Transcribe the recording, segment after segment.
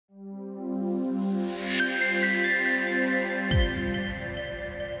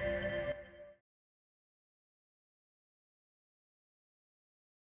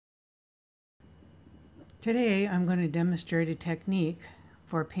Today I'm going to demonstrate a technique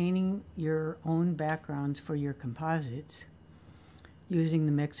for painting your own backgrounds for your composites using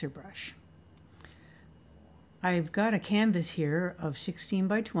the mixer brush. I've got a canvas here of 16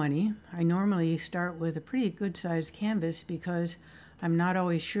 by 20. I normally start with a pretty good sized canvas because I'm not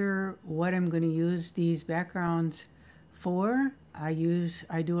always sure what I'm going to use these backgrounds for. I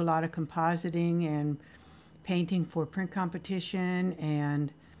do a lot of compositing and painting for print competition,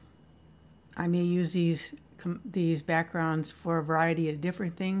 and I may use these backgrounds for a variety of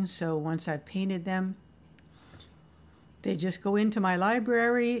different things. So once I've painted them, they just go into my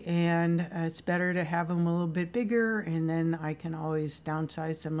library, and it's better to have them a little bit bigger, and then I can always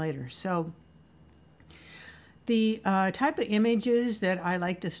downsize them later. So the type of images that I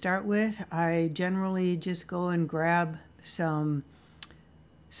like to start with, I generally just go and grab some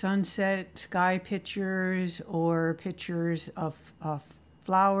sunset sky pictures or pictures of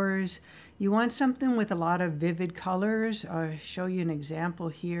flowers. You want something with a lot of vivid colors. I'll show you an example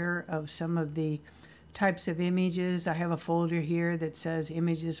here of some of the types of images. I have a folder here that says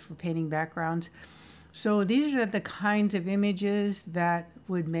images for painting backgrounds. So these are the kinds of images that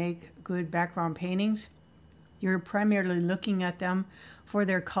would make good background paintings. You're primarily looking at them for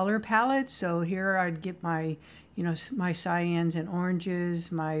their color palette. So here I'd get my, my cyans and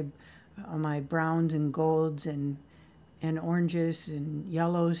oranges, my browns and golds and oranges and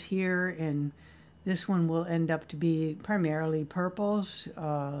yellows here, and this one will end up to be primarily purples,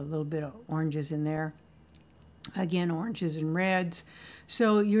 a little bit of oranges in there, again oranges and reds.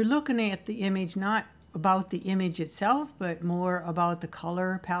 So you're looking at the image, not about the image itself, but more about the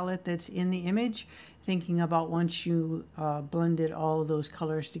color palette that's in the image, thinking about once you blended all of those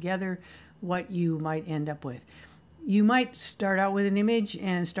colors together, what you might end up with. You might start out with an image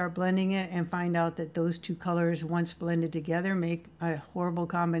and start blending it and find out that those two colors, once blended together, make a horrible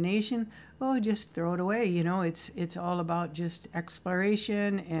combination. Oh, just throw it away. It's all about just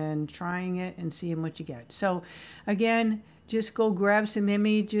exploration and trying it and seeing what you get. So again, just go grab some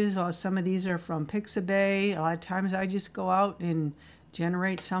images. Some of these are from Pixabay. A lot of times I just go out and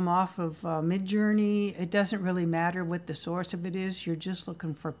generate some off of Midjourney. It doesn't really matter what the source of it is. You're just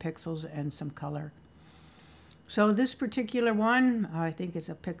looking for pixels and some color. So this particular one, I think it's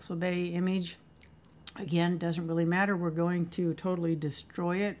a Pixabay image. Again, doesn't really matter. We're going to totally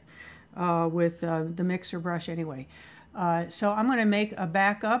destroy it with the mixer brush anyway. So I'm going to make a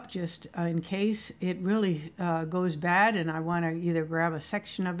backup just in case it really goes bad and I want to either grab a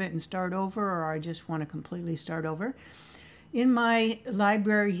section of it and start over, or I just want to completely start over. In my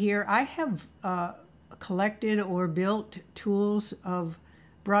library here, I have collected or built tools of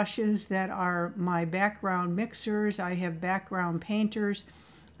brushes that are my background mixers. I have background painters.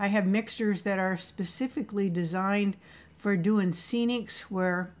 I have mixers that are specifically designed for doing scenics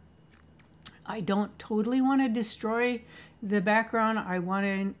where I don't totally want to destroy the background. I want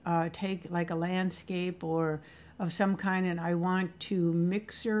to take like a landscape or of some kind, and I want to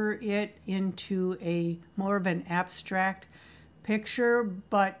mixer it into a more of an abstract picture,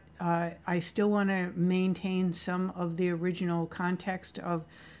 but I still want to maintain some of the original context of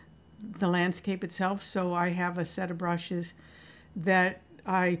the landscape itself. So I have a set of brushes that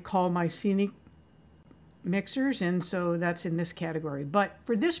I call my scenic mixers, and so that's in this category. But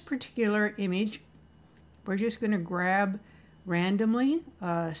for this particular image, we're just going to grab randomly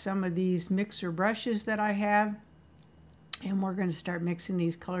some of these mixer brushes that I have, and we're going to start mixing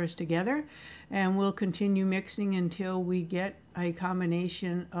these colors together, and we'll continue mixing until we get a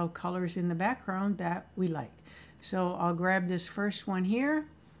combination of colors in the background that we like. So I'll grab this first one here.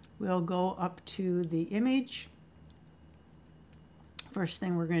 We'll go up to the image. First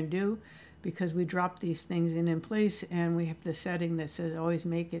thing we're going to do, because we drop these things in place and we have the setting that says always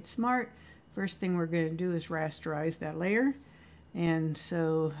make it smart, first thing we're going to do is rasterize that layer. And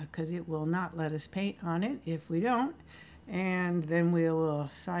so, because it will not let us paint on it if we don't. And then we'll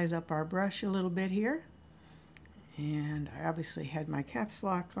size up our brush a little bit here. And I obviously had my caps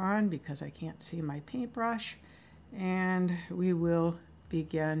lock on because I can't see my paintbrush. And we will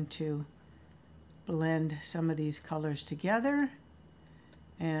begin to blend some of these colors together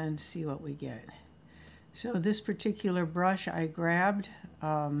and see what we get. So this particular brush I grabbed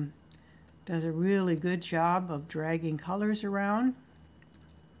does a really good job of dragging colors around.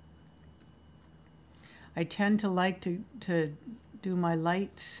 I tend to like to do my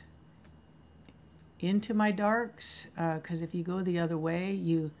lights into my darks because if you go the other way,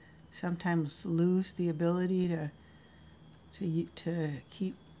 you sometimes lose the ability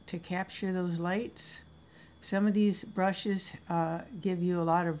to capture those lights. Some of these brushes give you a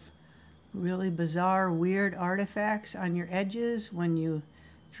lot of really bizarre, weird artifacts on your edges when you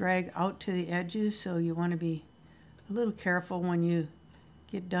drag out to the edges, so you want to be a little careful when you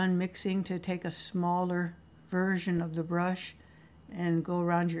get done mixing to take a smaller version of the brush and go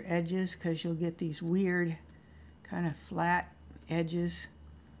around your edges, because you'll get these weird kind of flat edges.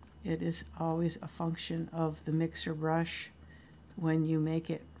 It is always a function of the mixer brush when you make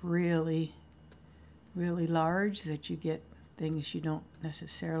it really, really large that you get things you don't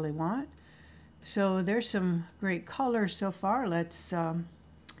necessarily want. So there's some great colors so far. Let's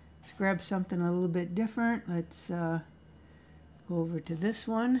grab something a little bit different. Let's go over to this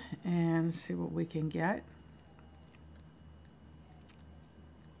one and see what we can get.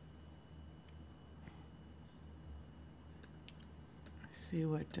 See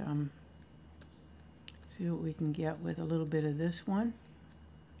what we can get with a little bit of this one.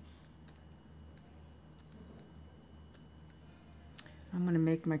 I'm going to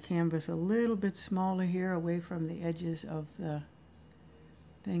make my canvas a little bit smaller here, away from the edges of the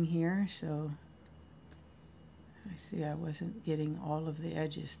thing here, so I see I wasn't getting all of the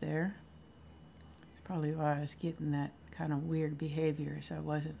edges there. It's probably why I was getting that kind of weird behavior, so I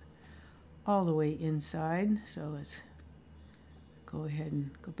wasn't all the way inside. So let's go ahead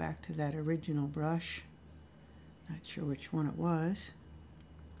and go back to that original brush. Not sure which one it was.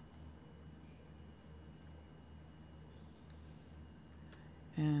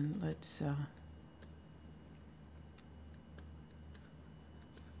 And let's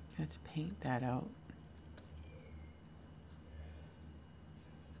paint that out.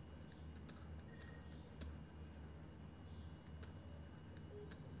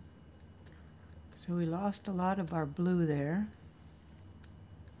 So we lost a lot of our blue there.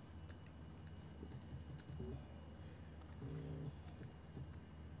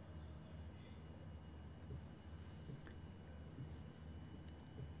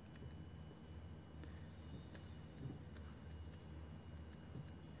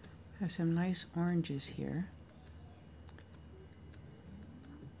 Have some nice oranges here.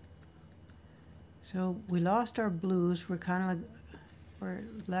 So we lost our blues. We're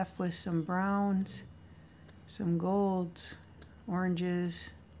left with some browns, some golds,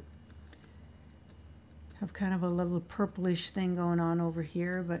 oranges. Have kind of a little purplish thing going on over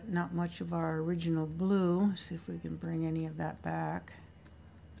here, but not much of our original blue. See if we can bring any of that back.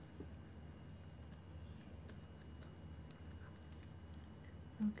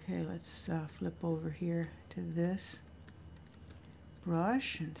 Okay, let's flip over here to this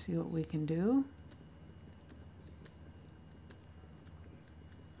brush and see what we can do.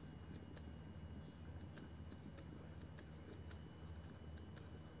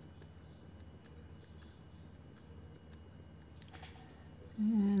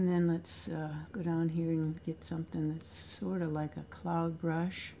 And then let's go down here and get something that's sort of like a cloud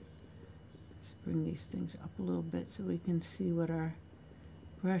brush. Let's bring these things up a little bit so we can see what our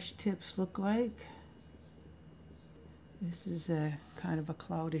brush tips look like. This is a kind of a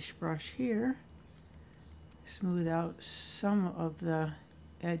cloudish brush here. Smooth out some of the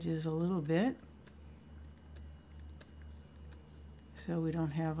edges a little bit so we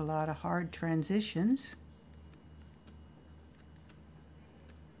don't have a lot of hard transitions.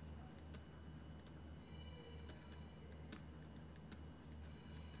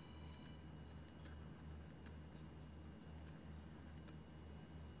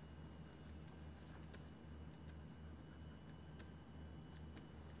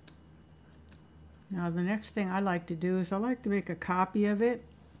 Now the next thing I like to do is I like to make a copy of it,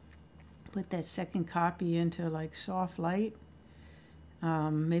 put that second copy into like soft light,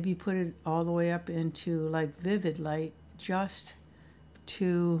 maybe put it all the way up into like vivid light, just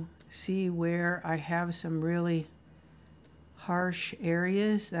to see where I have some really harsh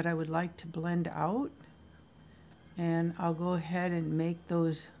areas that I would like to blend out. And I'll go ahead and make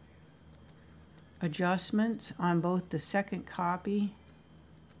those adjustments on both the second copy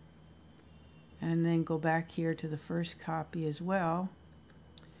and then go back here to the first copy as well.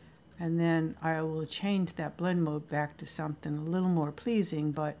 And then I will change that blend mode back to something a little more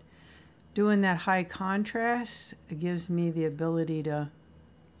pleasing, but doing that high contrast, it gives me the ability to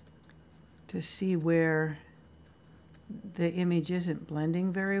see where the image isn't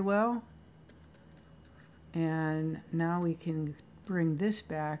blending very well. And now we can bring this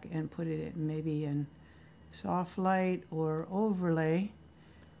back and put it maybe in soft light or overlay.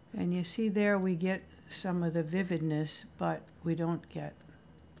 And you see there we get some of the vividness, but we don't get,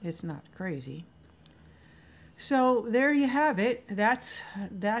 it's not crazy. So there you have it. That's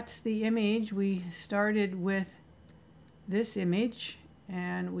the image. We started with this image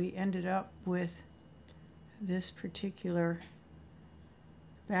and we ended up with this particular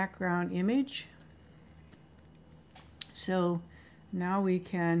background image. So Now we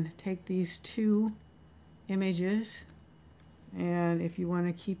can take these two images, and if you want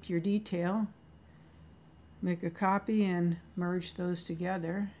to keep your detail, make a copy and merge those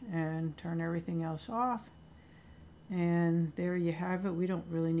together and turn everything else off. And there you have it. We don't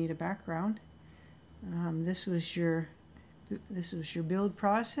really need a background. This was your build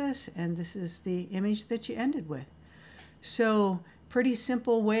process, and this is the image that you ended with. So pretty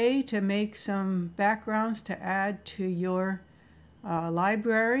simple way to make some backgrounds to add to your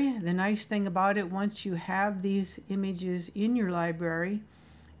library. The nice thing about it, once you have these images in your library,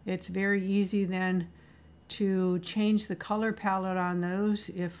 it's very easy then to change the color palette on those.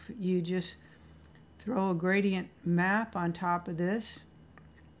 If you just throw a gradient map on top of this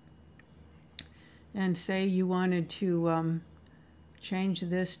and say you wanted to change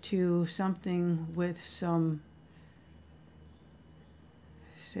this to something with some,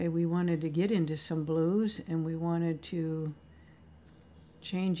 say we wanted to get into some blues and we wanted to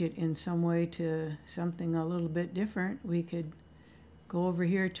change it in some way to something a little bit different, we could go over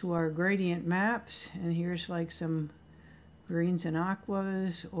here to our gradient maps, and here's like some greens and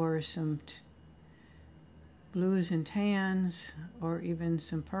aquas, or some blues and tans, or even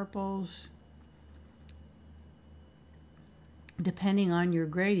some purples. Depending on your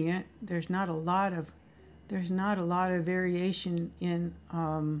gradient, there's not a lot of variation in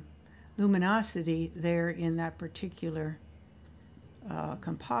luminosity there in that particular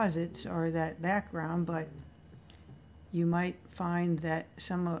composites or that background, but you might find that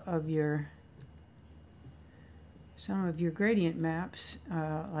some of your gradient maps,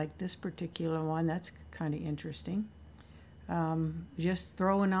 like this particular one, that's kind of interesting. Just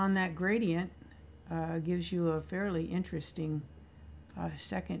throwing on that gradient gives you a fairly interesting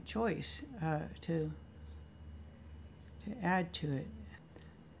second choice to add to it.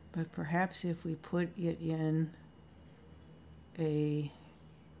 But perhaps if we put it in a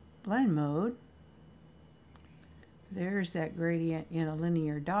blend mode, there's that gradient in a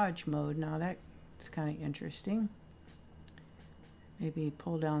linear dodge mode. Now that's kind of interesting. Maybe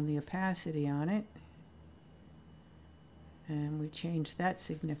pull down the opacity on it, and we change that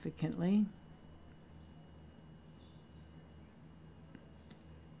significantly.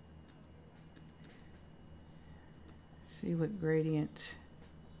 See what gradients.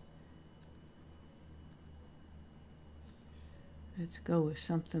 Let's go with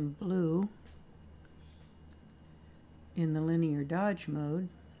something blue in the linear dodge mode.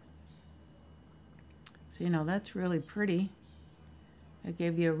 So, you know, that's really pretty. That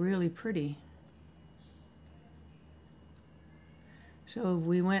gave you a really pretty. So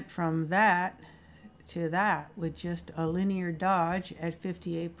we went from that to that with just a linear dodge at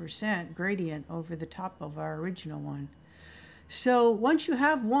 58% gradient over the top of our original one. So once you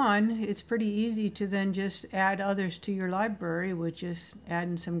have one, it's pretty easy to then just add others to your library with just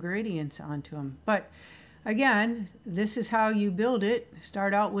adding some gradients onto them. But again, this is how you build it.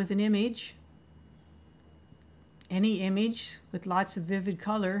 Start out with an image, any image with lots of vivid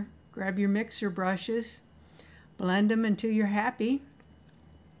color. Grab your mixer brushes, blend them until you're happy.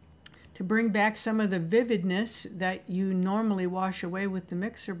 To bring back some of the vividness that you normally wash away with the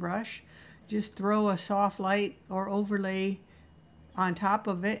mixer brush, just throw a soft light or overlay on top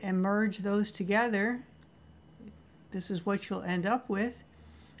of it and merge those together. This is what you'll end up with.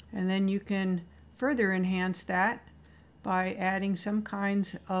 And then you can further enhance that by adding some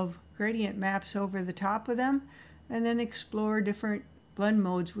kinds of gradient maps over the top of them, and then explore different blend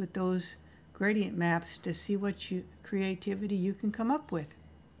modes with those gradient maps to see what creativity you can come up with.